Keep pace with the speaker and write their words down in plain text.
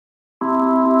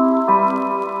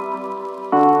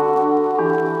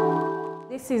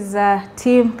This is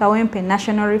Team Kawempe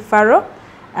National Referral.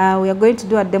 We are going to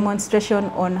do a demonstration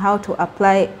on how to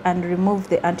apply and remove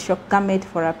the anti-shock garment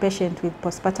for a patient with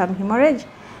postpartum hemorrhage.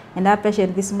 And our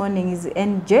patient this morning is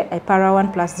NJ, a para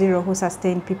 1+0 who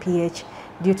sustained PPH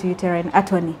due to uterine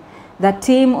atony. The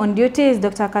team on duty is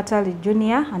Dr. Katali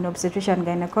Jr., an obstetrician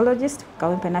gynecologist,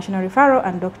 Kawempe National Referral,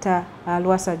 and Dr.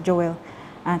 Luasa Joel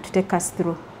to take us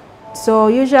through. So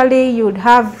usually you would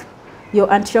have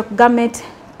your anti-shock garment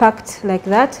packed like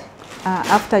that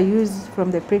after use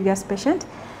from the previous patient,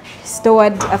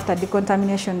 stored after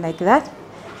decontamination like that.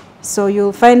 So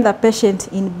you'll find the patient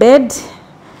in bed,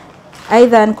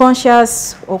 either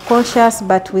unconscious or conscious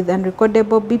but with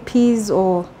unrecordable BPs,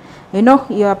 or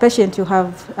your patient you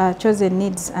have chosen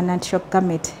needs an anti-shock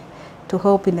garment to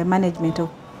help in the management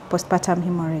of postpartum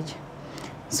hemorrhage.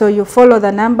 So you follow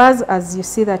the numbers as you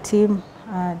see the team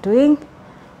doing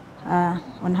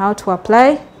on how to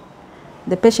apply.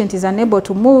 The patient is unable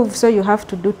to move, so you have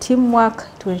to do teamwork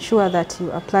to ensure that you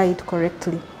apply it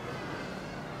correctly.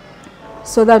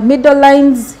 So the middle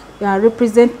lines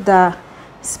represent the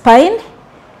spine,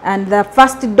 and the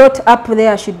first dot up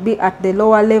there should be at the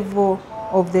lower level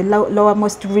of the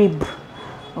lowermost rib.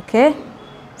 Okay,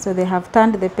 so they have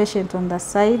turned the patient on the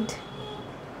side.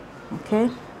 Okay,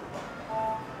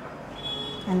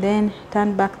 and then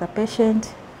turn back the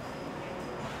patient.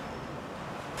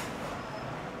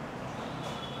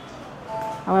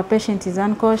 Our patient is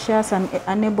unconscious and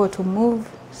unable to move,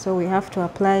 so we have to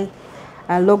apply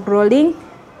a log rolling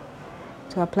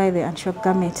to apply the anti-shock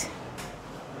garment.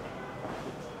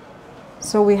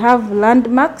 So we have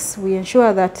landmarks. We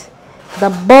ensure that the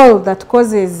ball that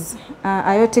causes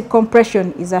aortic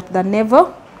compression is at the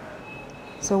navel.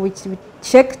 So we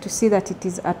check to see that it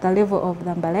is at the level of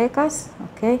the umbilicus.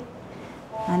 Okay,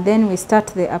 and then we start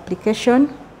the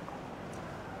application.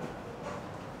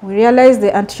 We realize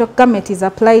the anti-shock garment is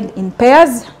applied in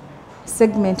pairs,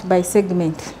 segment by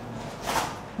segment.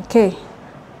 Okay,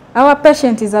 our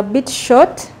patient is a bit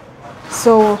short,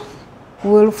 so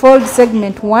we'll fold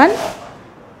segment 1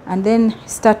 and then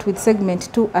start with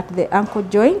segment 2 at the ankle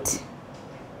joint.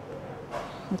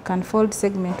 We can fold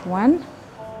segment 1,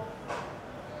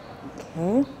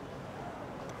 okay,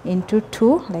 into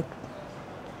 2,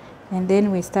 and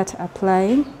then we start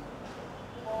applying,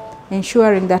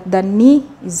 ensuring that the knee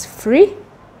is free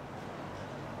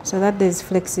so that there is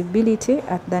flexibility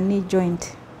at the knee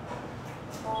joint.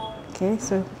 Okay,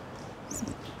 so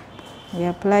we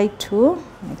apply 2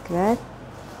 like that,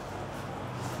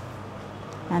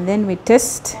 and then we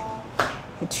test.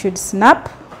 It should snap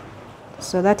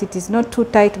so that it is not too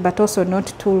tight but also not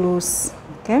too loose.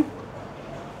 Okay,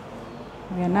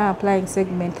 we are now applying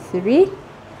segment 3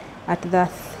 at the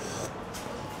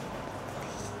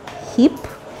hip,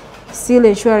 still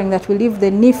ensuring that we leave the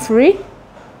knee free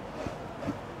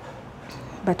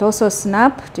but also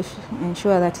snap to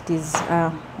ensure that it is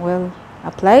well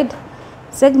applied.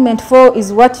 Segment 4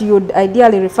 is what you would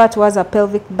ideally refer to as a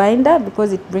pelvic binder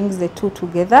because it brings the two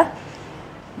together.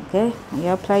 Okay, we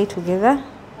apply together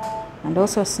and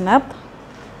also snap.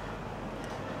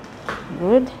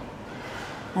 Good.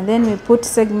 And then we put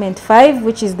segment 5,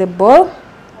 which is the ball,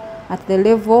 at the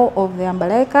level of the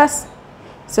umbilicus.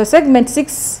 So segment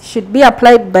 6 should be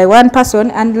applied by one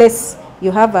person unless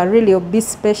you have a really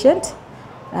obese patient.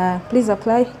 Please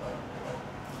apply.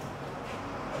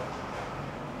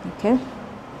 Okay.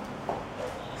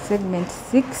 Segment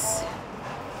 6.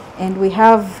 And we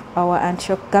have our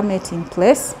anti-shock garment in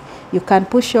place. You can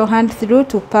push your hand through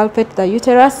to palpate the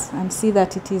uterus and see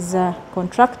that it is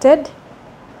contracted.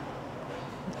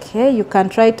 Okay, you can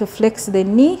try to flex the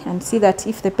knee and see that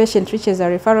if the patient reaches a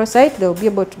referral site, they'll be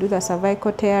able to do the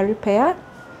cervical tear repair.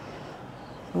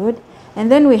 Good. And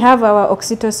then we have our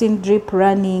oxytocin drip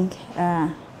running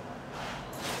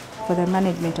for the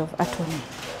management of atony.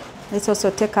 Let's also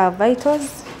take our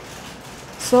vitals.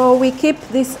 So we keep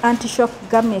this anti-shock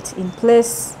garment in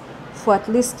place for at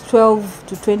least 12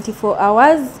 to 24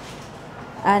 hours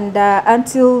and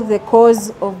until the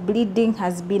cause of bleeding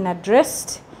has been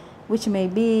addressed, which may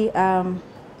be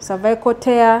cervical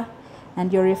tear,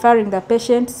 and you're referring the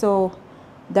patient. So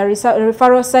the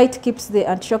referral site keeps the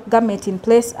anti-shock garment in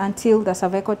place until the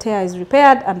cervical tear is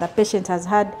repaired and the patient has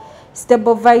had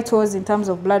stable vitals in terms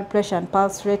of blood pressure and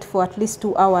pulse rate for at least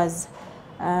 2 hours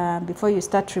before you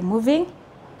start removing.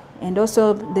 And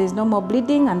also there is no more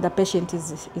bleeding and the patient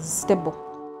is stable.